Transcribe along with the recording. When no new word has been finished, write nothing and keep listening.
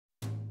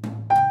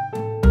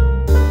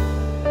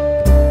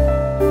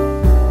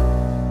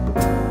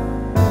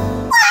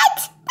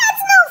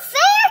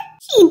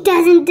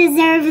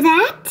deserve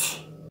that.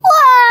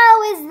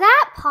 Whoa, is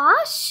that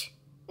Posh?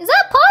 Is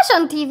that Posh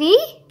on TV?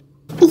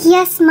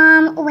 Yes,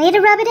 Mom. Way to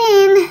rub it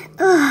in.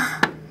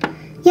 Ugh.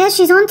 Yes,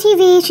 she's on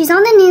TV. She's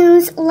on the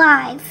news,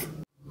 live.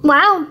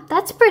 Wow,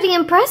 that's pretty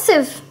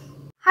impressive.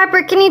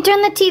 Harper, can you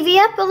turn the TV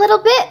up a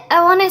little bit?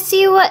 I want to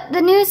see what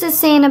the news is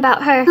saying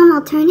about her.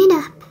 I'll turn it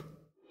up.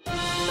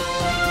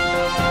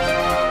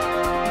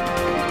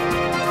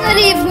 Good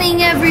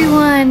evening,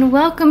 everyone.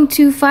 Welcome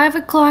to 5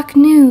 o'clock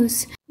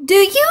news. Do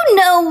you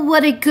know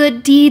what a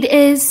good deed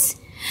is?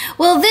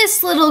 Well,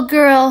 this little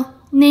girl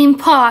named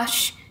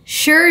Posh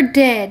sure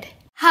did.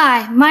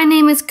 Hi, my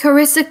name is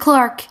Carissa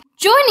Clark.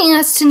 Joining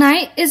us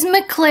tonight is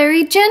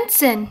McClary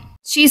Jensen.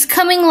 She's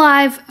coming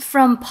live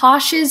from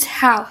Posh's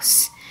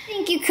house.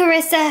 Thank you,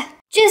 Carissa.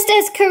 Just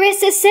as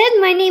Carissa said,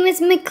 my name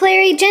is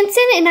McClary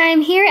Jensen, and I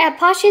am here at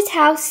Posh's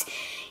house.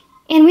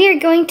 And we are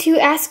going to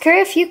ask her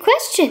a few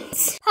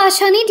questions. Posh,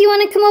 honey, do you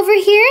want to come over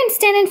here and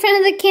stand in front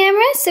of the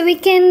camera so we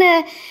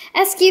can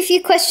ask you a few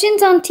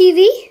questions on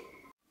TV?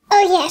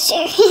 Oh, yeah,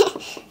 sure.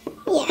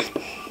 Yeah.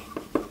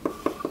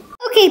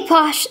 Okay,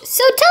 Posh,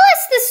 so tell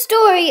us the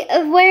story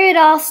of where it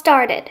all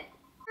started.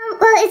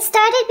 Well, it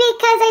started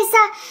because I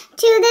saw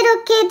two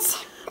little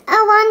kids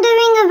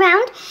wandering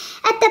around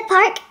at the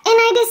park, and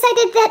I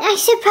decided that I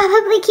should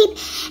probably keep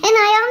an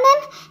eye on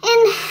them,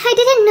 and I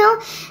didn't know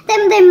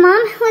that their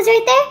mom was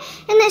right there,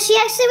 and that she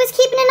actually was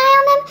keeping an eye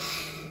on them.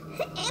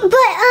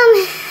 But,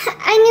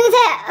 I knew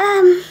that,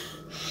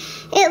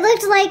 it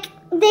looked like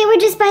they were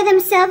just by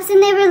themselves,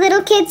 and they were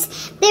little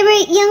kids. They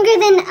were younger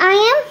than I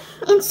am,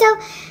 and so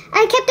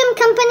I kept them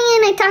company,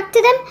 and I talked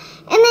to them,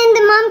 and then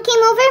the mom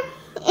came over,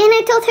 and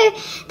I told her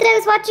that I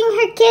was watching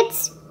her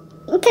kids,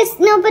 because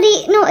no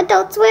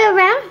adults were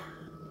around.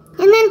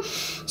 And then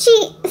she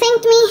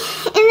thanked me,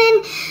 and then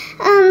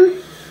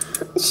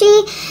she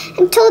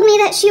told me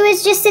that she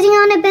was just sitting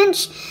on a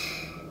bench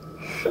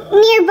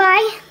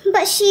nearby,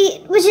 but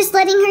she was just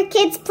letting her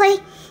kids play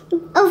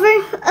over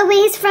a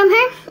ways from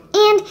her,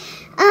 and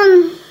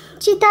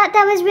she thought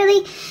that was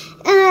really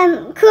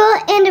cool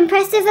and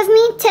impressive of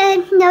me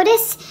to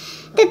notice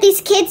that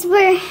these kids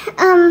were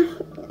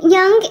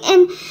young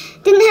and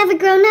didn't have a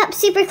grown-up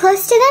super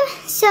close to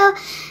them. So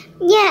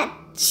yeah,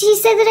 she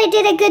said that I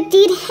did a good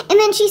deed, and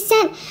then she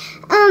sent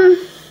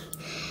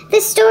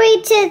this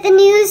story to the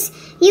news,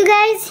 you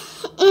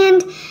guys,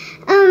 and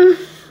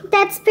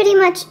that's pretty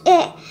much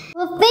it.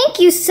 Well, thank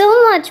you so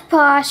much,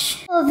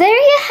 Posh. Well, there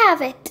you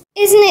have it.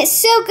 Isn't it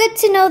so good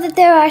to know that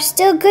there are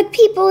still good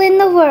people in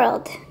the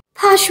world?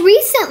 Posh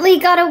recently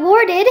got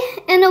awarded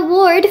an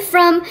award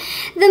from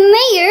the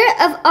mayor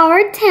of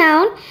our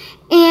town,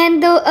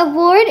 and the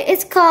award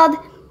is called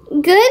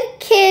Good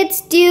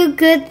Kids Do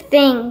Good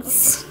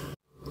Things.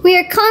 We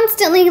are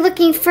constantly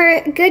looking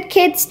for good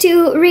kids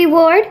to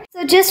reward.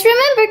 So just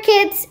remember,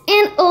 kids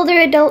and older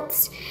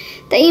adults,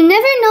 that you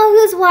never know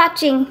who's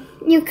watching.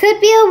 You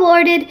could be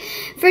awarded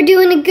for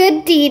doing a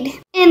good deed.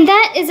 And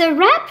that is a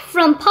wrap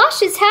from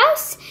Posh's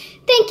house.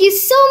 Thank you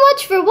so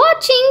much for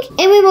watching,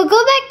 and we will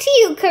go back to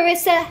you,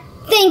 Carissa.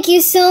 Thank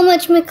you so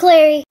much,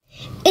 McClary.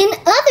 In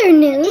other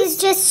news, it's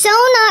just so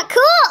not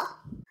cool.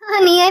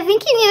 Honey, I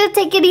think you need to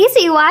take it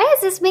easy. Why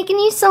is this making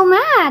you so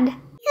mad?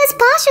 Because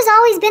Posh has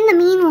always been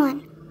the mean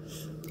one.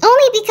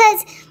 Only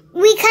because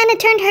we kind of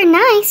turned her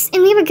nice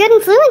and we were good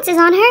influences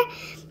on her.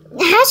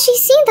 Has she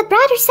seen the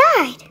brighter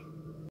side?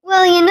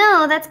 Well, you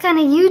know, that's kind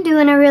of you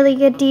doing a really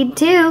good deed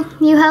too.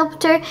 You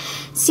helped her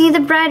see the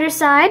brighter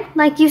side,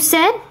 like you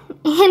said,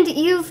 and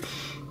you've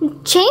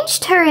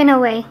changed her in a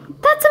way.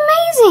 That's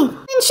amazing.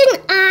 Then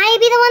shouldn't I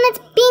be the one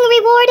that's being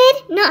rewarded,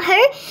 not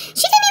her?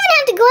 She didn't even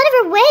have to go out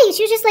of her way.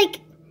 She was just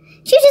like,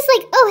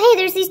 oh, hey,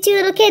 there's these two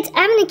little kids.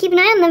 I'm going to keep an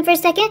eye on them for a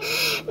second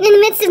in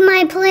the midst of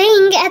my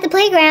playing at the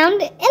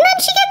playground. And then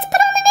she gets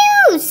put on the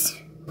news.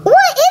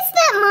 What is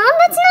that, Mom?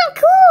 That's not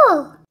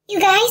cool. You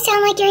guys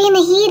sound like you're in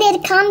a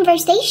heated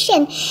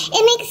conversation.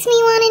 It makes me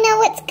want to know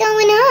what's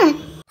going on.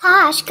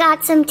 Posh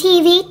got some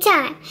TV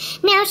time.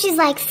 Now she's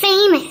like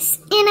famous.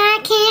 And I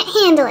can't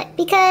handle it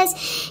because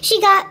she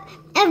got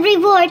a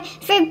reward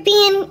for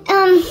being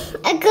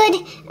a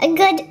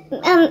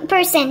good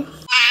person.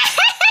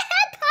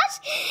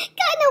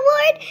 Got an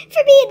award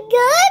for being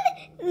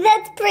good?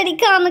 That's pretty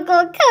comical.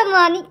 Come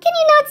on, can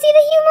you not see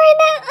the humor in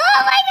that?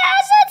 Oh my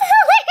gosh, that's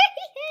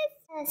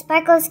hilarious!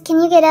 Sparkles,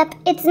 can you get up?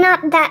 It's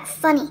not that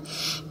funny.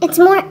 It's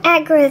more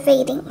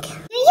aggravating.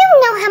 Do you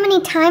know how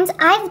many times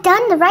I've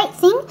done the right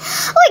thing?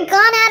 Or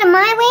gone out of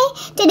my way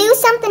to do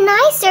something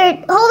nice or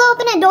hold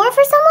open a door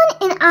for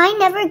someone and I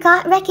never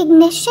got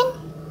recognition?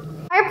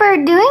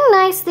 Harper, doing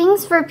nice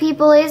things for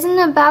people isn't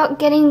about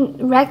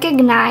getting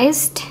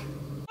recognized.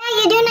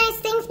 You do nice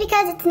things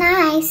because it's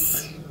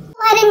nice.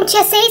 Why didn't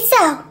you say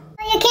so?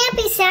 Well, you can't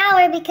be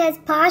sour because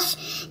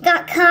Posh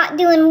got caught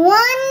doing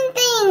one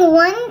thing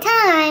one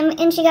time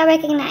and she got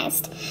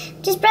recognized.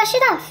 Just brush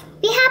it off.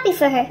 Be happy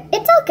for her.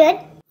 It's all good.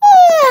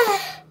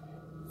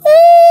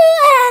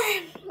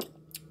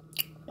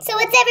 So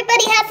what's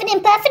everybody huffing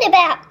and puffing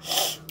about?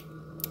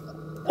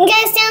 You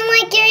guys sound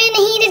like you're in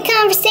a heated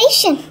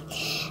conversation.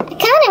 I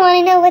kind of want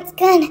to know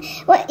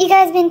what you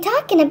guys been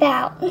talking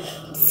about.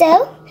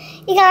 So,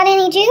 you got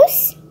any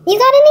juice? You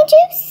got any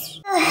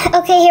juice?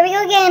 Okay, here we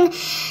go again.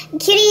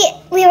 Cutie,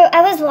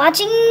 I was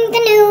watching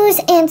the news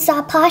and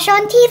saw Posh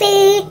on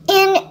TV,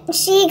 and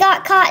she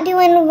got caught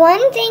doing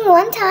one thing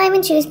one time,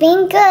 and she was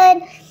being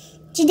good.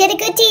 She did a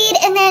good deed,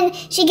 and then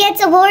she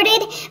gets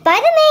awarded by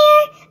the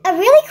mayor a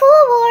really cool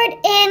award,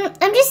 and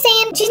I'm just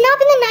saying, she's not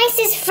been the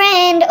nicest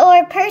friend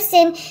or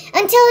person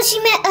until she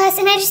met us,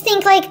 and I just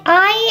think, like,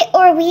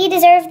 we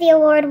deserve the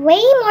award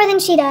way more than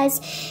she does,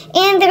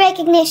 and the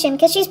recognition,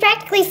 because she's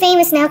practically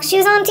famous now, because she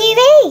was on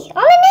TV,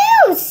 on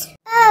the news.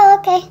 Oh,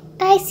 okay,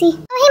 I see.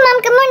 Oh, hey,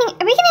 Mom, good morning.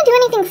 Are we gonna do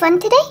anything fun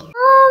today?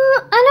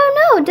 I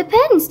don't know,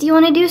 depends. Do you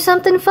want to do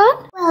something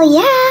fun? Well,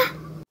 yeah.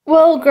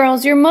 Well,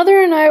 girls, your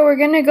mother and I were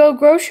gonna go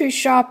grocery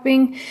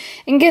shopping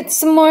and get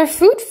some more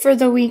food for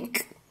the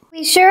week.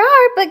 We sure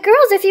are, but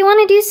girls, if you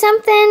want to do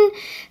something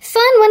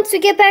fun once we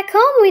get back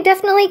home, we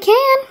definitely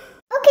can.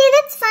 Okay,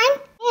 that's fine.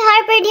 Hey,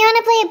 Harper, do you want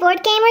to play a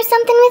board game or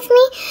something with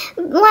me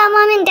while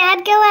Mom and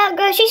Dad go out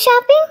grocery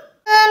shopping?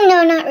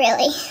 No, not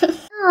really.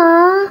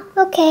 Aw,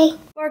 okay.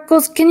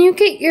 Sparkles, can you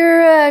get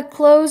your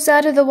clothes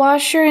out of the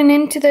washer and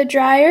into the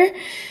dryer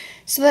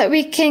so that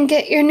we can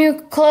get your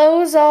new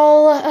clothes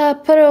all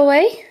put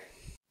away?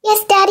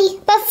 Yes,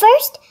 Daddy, but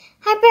first,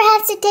 Harper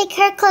has to take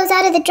her clothes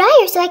out of the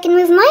dryer so I can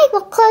move my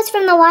clothes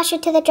from the washer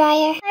to the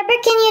dryer. Harper,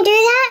 can you do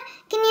that?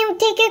 Can you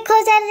take your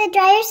clothes out of the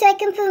dryer so I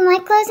can put my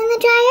clothes in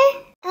the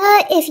dryer?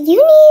 If you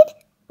need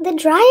the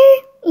dryer,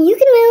 you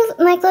can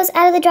move my clothes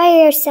out of the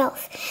dryer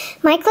yourself.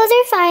 My clothes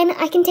are fine.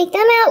 I can take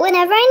them out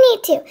whenever I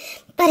need to.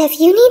 But if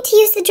you need to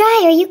use the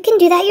dryer, you can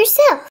do that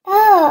yourself.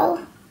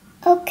 Oh,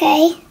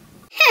 okay.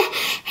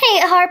 Hey,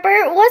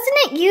 Harper, wasn't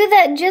it you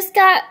that just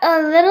got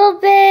a little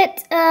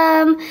bit,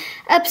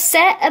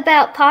 upset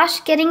about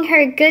Posh getting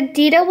her good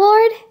deed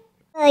award?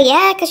 Well,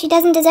 yeah, because she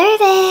doesn't deserve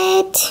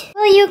it.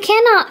 Well, you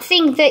cannot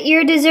think that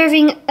you're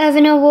deserving of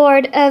an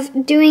award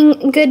of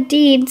doing good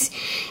deeds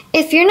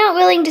if you're not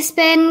willing to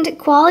spend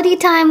quality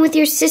time with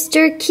your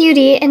sister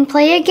Cutie and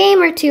play a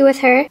game or two with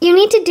her. You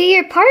need to do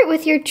your part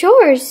with your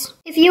chores.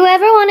 If you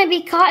ever want to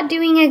be caught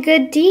doing a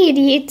good deed,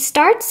 it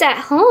starts at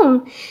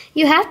home.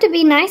 You have to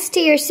be nice to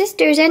your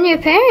sisters and your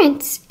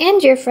parents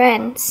and your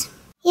friends.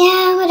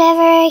 Yeah,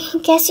 whatever. I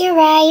guess you're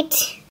right.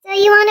 So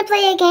you want to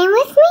play a game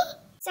with me?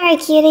 Sorry,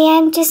 Cutie.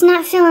 I'm just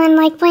not feeling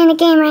like playing a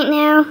game right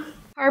now.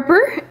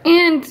 Harper,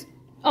 and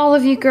all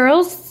of you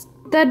girls,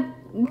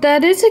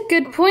 that is a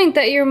good point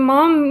that your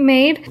mom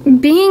made.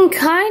 Being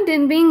kind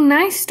and being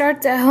nice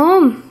starts at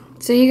home.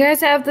 So you guys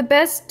have the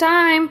best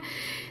time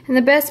and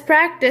the best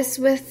practice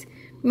with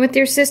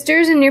your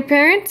sisters and your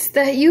parents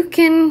that you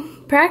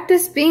can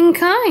practice being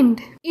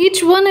kind.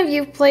 Each one of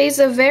you plays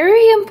a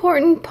very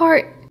important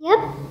part. Yep,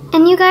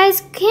 and you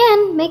guys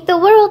can make the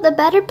world a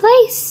better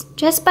place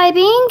just by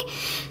being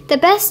the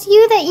best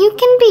you that you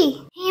can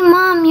be. Hey,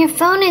 Mom, your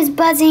phone is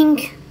buzzing.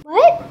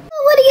 What?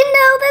 What do you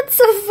know? That's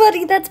so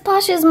funny. That's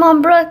Posh's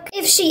mom, Brooke.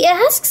 If she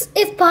asks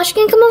if Posh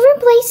can come over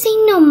and play,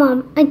 say no,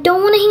 Mom. I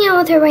don't want to hang out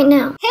with her right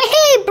now.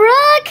 Hey,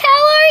 Brooke,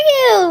 how are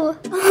you?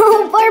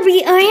 Oh,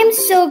 Barbie, I am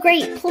so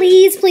great.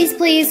 Please, please,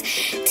 please,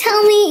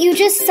 tell me you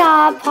just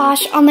saw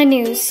Posh on the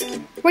news.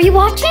 Were you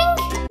watching?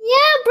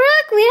 Yeah,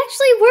 Brooke, we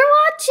actually were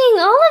watching,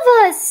 all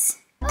of us.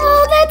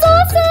 Oh, that's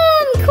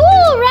awesome!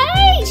 Cool,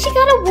 right? She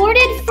got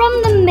awarded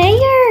from the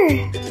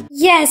mayor.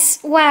 Yes,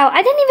 wow,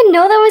 I didn't even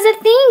know that was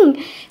a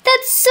thing.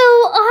 That's so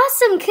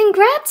awesome.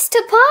 Congrats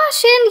to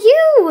Posh and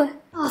you.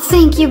 Oh,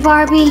 thank you,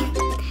 Barbie.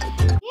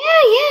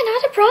 Yeah,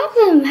 not a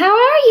problem. How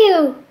are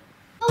you?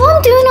 Oh,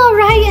 I'm doing all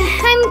right.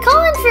 I'm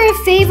calling for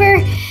a favor.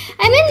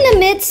 I'm in the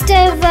midst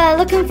of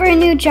looking for a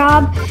new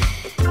job.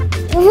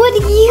 Would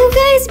you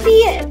guys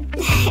be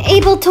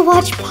able to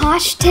watch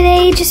Posh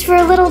today just for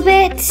a little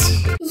bit?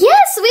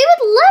 Yes, we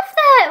would love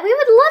that. We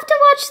would love to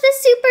watch the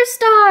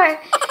superstar.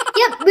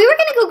 Yep, we were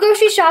going to go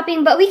grocery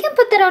shopping, but we can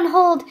put that on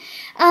hold.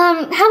 How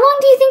long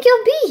do you think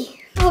you'll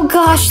be? Oh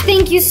gosh,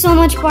 thank you so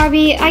much,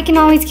 Barbie. I can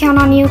always count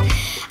on you.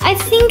 I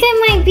think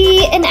I might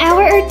be an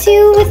hour or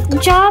two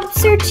with job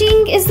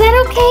searching. Is that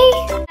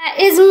okay? That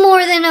is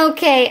more than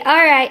okay.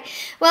 All right.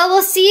 Well,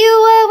 we'll see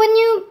you when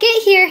you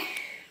get here.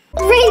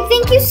 Great,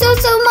 thank you so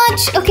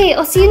much. Okay,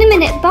 I'll see you in a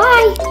minute.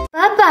 Bye.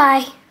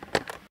 Bye-bye.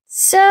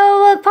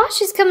 So,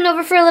 Posh is coming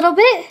over for a little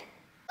bit.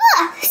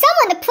 Oh,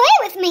 someone to play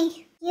with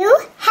me. You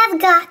have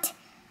got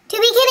to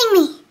be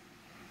kidding me.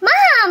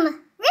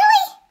 Mom,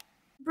 really?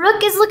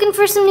 Brooke is looking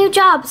for some new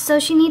jobs, so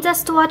she needs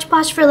us to watch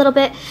Posh for a little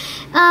bit.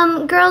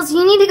 Girls,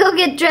 you need to go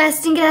get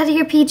dressed and get out of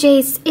your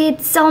PJs.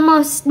 It's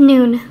almost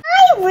noon.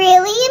 I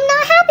really am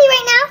not happy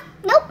right now.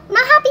 Nope,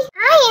 not happy.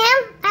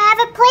 I am. I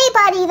have a play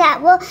buddy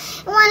that will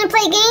want to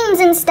play games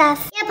and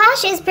stuff. Yeah,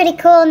 Posh is pretty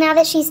cool now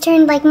that she's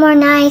turned, like, more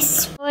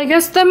nice. Well, I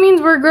guess that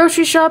means we're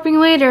grocery shopping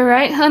later,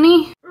 right,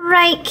 honey?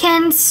 Right,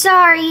 Ken.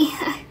 Sorry.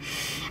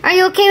 Are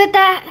you okay with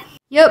that?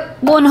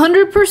 Yep,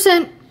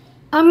 100%.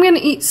 I'm gonna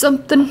eat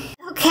something.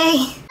 Okay.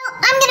 Well,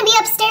 I'm gonna be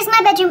upstairs in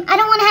my bedroom. I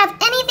don't want to have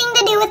anything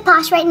to do with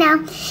Posh right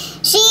now.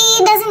 She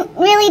doesn't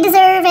really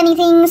deserve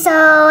anything,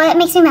 so it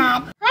makes me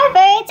mad. Harper,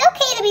 Harper, it's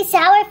okay to be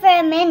sour for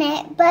a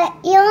minute, but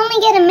you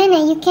only get a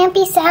minute. You can't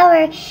be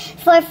sour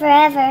for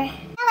forever.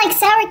 I like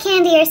sour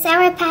candy or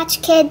Sour Patch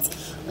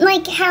Kids.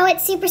 Like how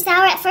it's super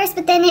sour at first,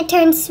 but then it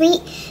turns sweet.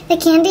 The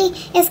candy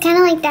is kind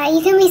of like that.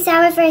 You can be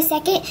sour for a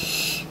second,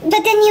 but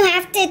then you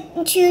have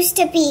to choose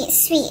to be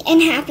sweet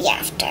and happy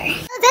after.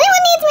 So if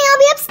anyone needs me,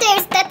 I'll be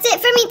upstairs. That's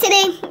it for me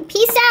today.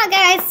 Peace out,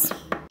 guys.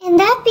 And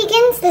that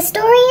begins the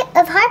story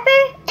of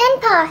Harper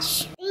and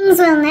Posh. Things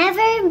will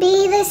never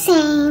be the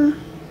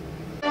same.